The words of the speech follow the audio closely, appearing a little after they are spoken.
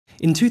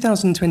In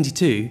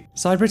 2022,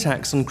 cyber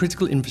attacks on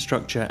critical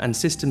infrastructure and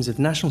systems of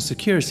national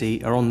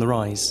security are on the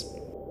rise.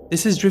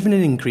 This has driven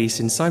an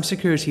increase in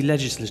cybersecurity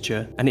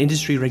legislature and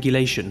industry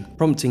regulation,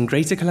 prompting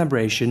greater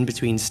collaboration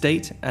between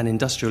state and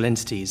industrial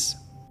entities.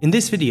 In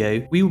this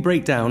video, we will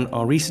break down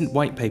our recent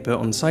white paper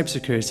on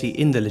cybersecurity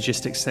in the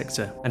logistics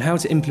sector and how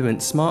to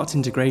implement smart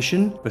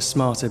integration for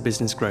smarter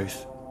business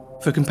growth.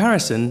 For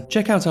comparison,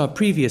 check out our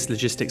previous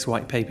logistics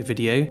white paper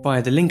video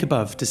via the link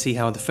above to see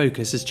how the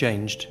focus has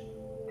changed.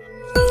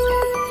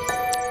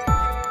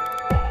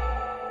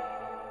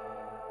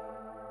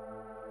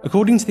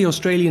 According to the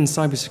Australian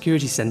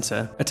Cybersecurity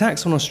Centre,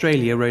 attacks on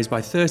Australia rose by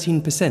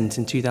 13%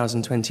 in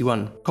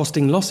 2021,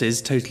 costing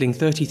losses totalling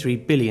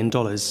 $33 billion.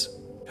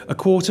 A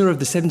quarter of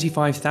the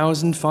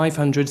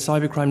 75,500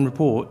 cybercrime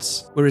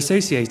reports were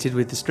associated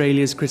with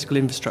Australia's critical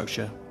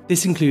infrastructure.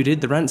 This included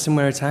the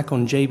ransomware attack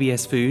on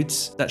JBS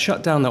Foods that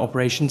shut down their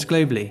operations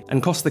globally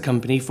and cost the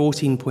company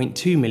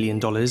 $14.2 million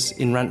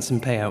in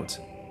ransom payout.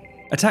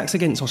 Attacks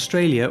against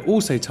Australia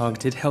also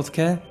targeted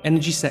healthcare,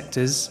 energy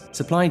sectors,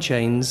 supply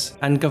chains,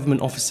 and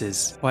government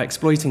offices by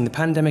exploiting the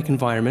pandemic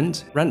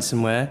environment,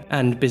 ransomware,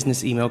 and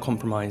business email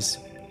compromise.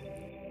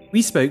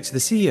 We spoke to the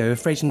CEO of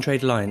Freight and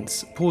Trade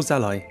Alliance, Paul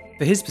Zalai,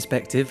 for his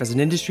perspective as an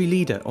industry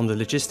leader on the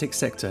logistics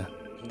sector.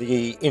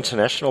 The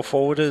international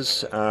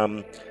forwarders,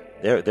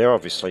 they're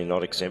obviously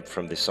not exempt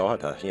from this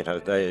either. You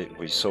know,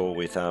 we saw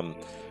with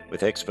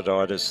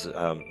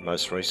expediters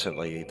most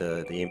recently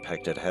the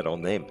impact it had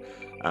on them.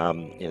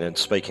 And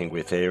speaking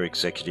with their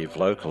executive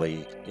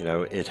locally, you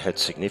know, it had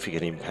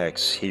significant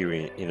impacts here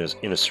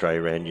in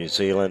Australia and New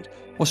Zealand.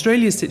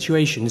 Australia's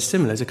situation is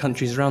similar to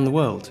countries around the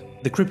world.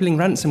 The crippling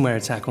ransomware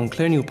attack on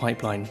Colonial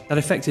Pipeline that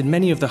affected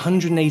many of the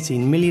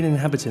 118 million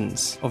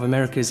inhabitants of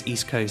America's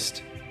East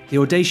Coast. The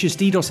audacious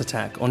DDoS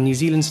attack on New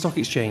Zealand Stock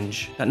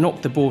Exchange that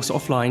knocked the bourse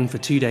offline for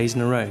 2 days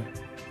in a row.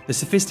 The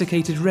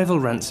sophisticated Revel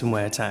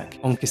ransomware attack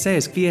on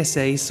Kaseya's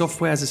VSA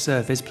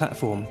software-as-a-service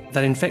platform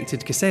that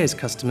infected Kaseya's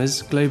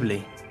customers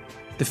globally.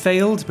 The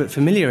failed but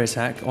familiar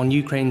attack on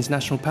Ukraine's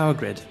national power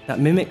grid that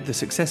mimicked the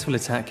successful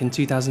attack in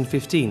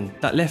 2015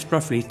 that left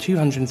roughly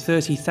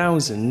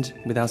 230,000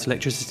 without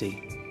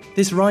electricity.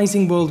 This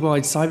rising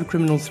worldwide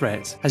cybercriminal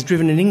threat has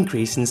driven an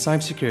increase in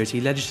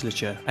cybersecurity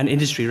legislature and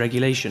industry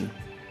regulation.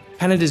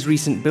 Canada's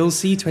recent Bill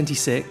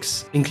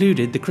C-26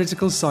 included the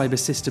Critical Cyber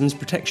Systems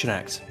Protection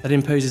Act that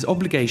imposes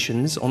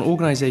obligations on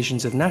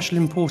organisations of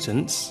national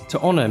importance to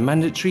honour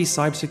mandatory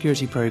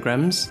cybersecurity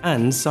programs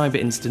and cyber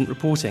incident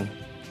reporting.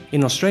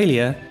 In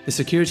Australia, the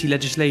Security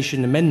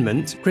Legislation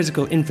Amendment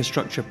Critical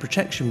Infrastructure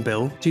Protection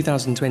Bill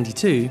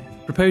 2022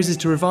 proposes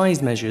to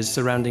revise measures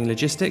surrounding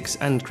logistics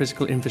and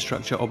critical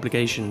infrastructure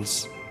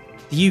obligations.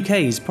 The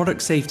UK's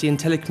Product Safety and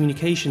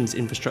Telecommunications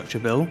Infrastructure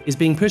Bill is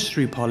being pushed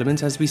through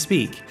Parliament as we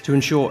speak to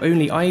ensure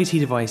only IoT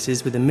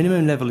devices with a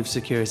minimum level of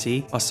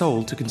security are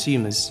sold to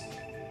consumers.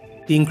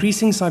 The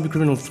increasing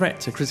cybercriminal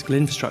threat to critical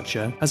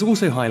infrastructure has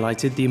also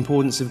highlighted the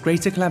importance of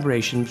greater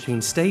collaboration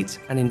between state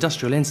and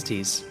industrial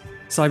entities.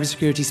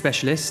 Cybersecurity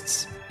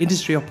specialists,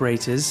 industry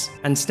operators,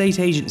 and state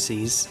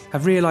agencies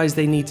have realised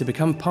they need to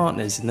become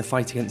partners in the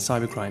fight against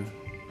cybercrime.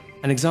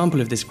 An example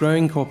of this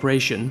growing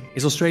cooperation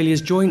is Australia's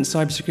Joint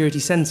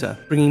Cybersecurity Centre,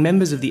 bringing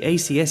members of the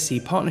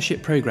ACSC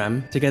Partnership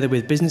Programme together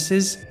with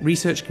businesses,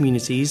 research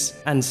communities,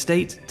 and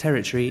state,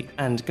 territory,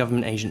 and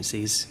government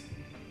agencies.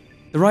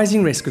 The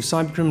rising risk of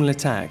cybercriminal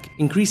attack,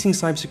 increasing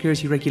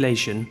cybersecurity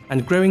regulation,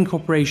 and growing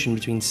cooperation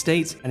between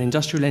state and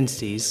industrial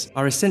entities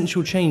are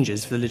essential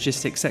changes for the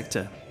logistics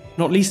sector.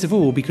 Not least of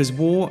all because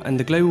war and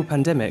the global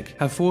pandemic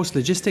have forced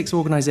logistics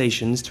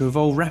organisations to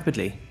evolve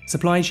rapidly.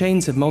 Supply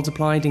chains have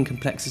multiplied in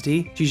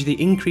complexity due to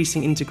the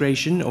increasing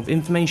integration of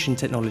information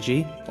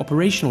technology,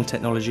 operational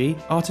technology,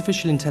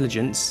 artificial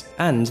intelligence,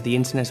 and the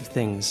Internet of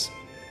Things.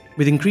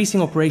 With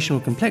increasing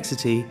operational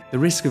complexity, the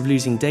risk of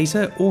losing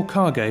data or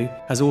cargo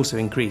has also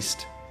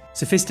increased.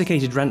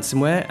 Sophisticated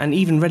ransomware and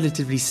even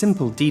relatively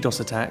simple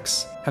DDoS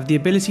attacks have the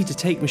ability to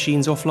take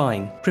machines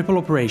offline, cripple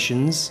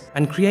operations,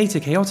 and create a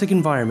chaotic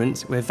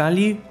environment where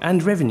value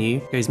and revenue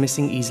goes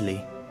missing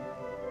easily.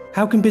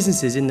 How can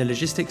businesses in the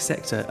logistics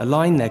sector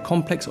align their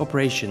complex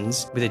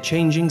operations with a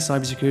changing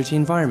cybersecurity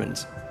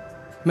environment?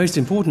 Most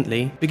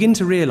importantly, begin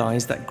to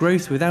realise that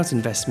growth without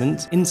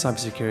investment in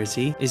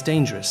cybersecurity is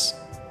dangerous.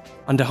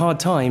 Under hard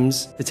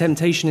times, the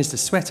temptation is to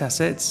sweat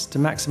assets to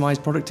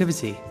maximise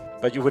productivity.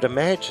 But you would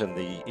imagine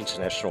the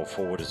international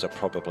forwarders are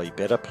probably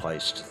better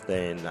placed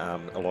than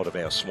a lot of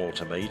our small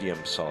to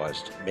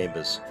medium-sized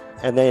members.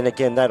 And then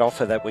again, that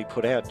offer that we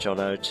put out,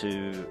 Jono,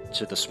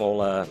 to the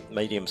smaller,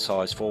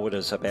 medium-sized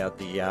forwarders about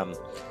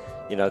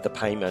the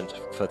payment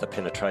for the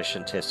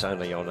penetration tests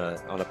only on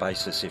a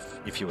basis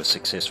if you were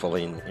successful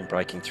in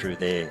breaking through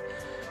their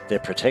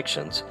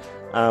protections.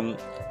 I'm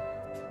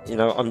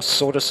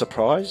sort of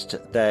surprised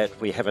that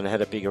we haven't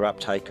had a bigger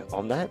uptake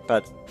on that.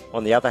 But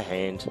on the other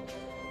hand,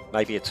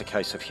 maybe it's a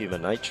case of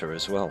human nature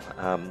as well.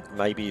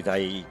 Maybe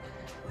they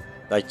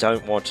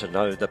don't want to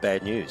know the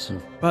bad news.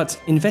 But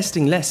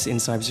investing less in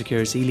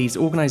cybersecurity leaves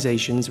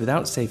organisations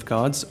without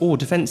safeguards or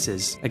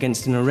defences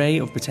against an array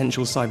of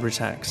potential cyber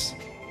attacks.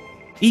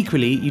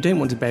 Equally, you don't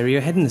want to bury your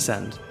head in the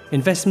sand.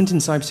 Investment in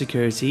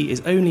cybersecurity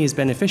is only as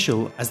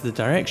beneficial as the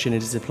direction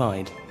it is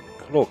applied.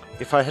 Look,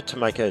 if I had to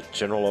make a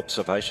general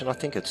observation, I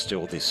think it's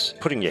still this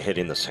putting your head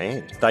in the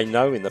sand. They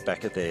know in the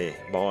back of their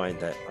mind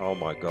that, oh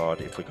my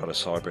God, if we got a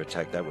cyber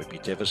attack, that would be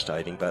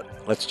devastating, but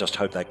let's just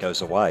hope that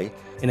goes away.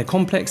 In a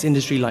complex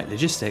industry like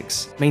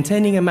logistics,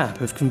 maintaining a map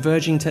of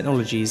converging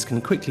technologies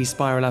can quickly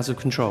spiral out of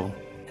control.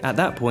 At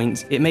that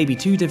point, it may be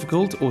too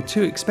difficult or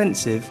too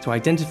expensive to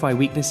identify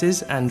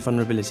weaknesses and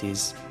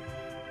vulnerabilities.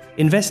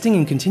 Investing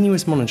in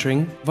continuous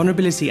monitoring,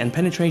 vulnerability and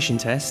penetration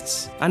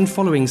tests, and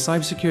following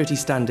cybersecurity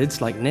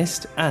standards like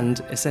NIST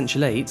and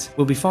Essential 8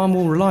 will be far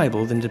more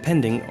reliable than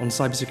depending on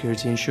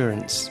cybersecurity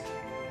insurance.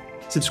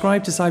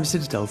 Subscribe to Cyber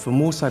Citadel for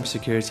more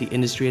cybersecurity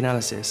industry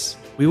analysis.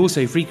 We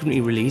also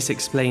frequently release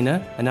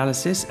explainer,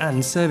 analysis,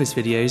 and service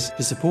videos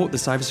to support the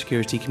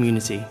cybersecurity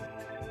community.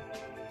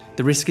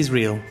 The risk is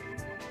real.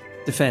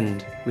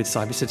 Defend with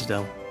Cyber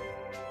Citadel.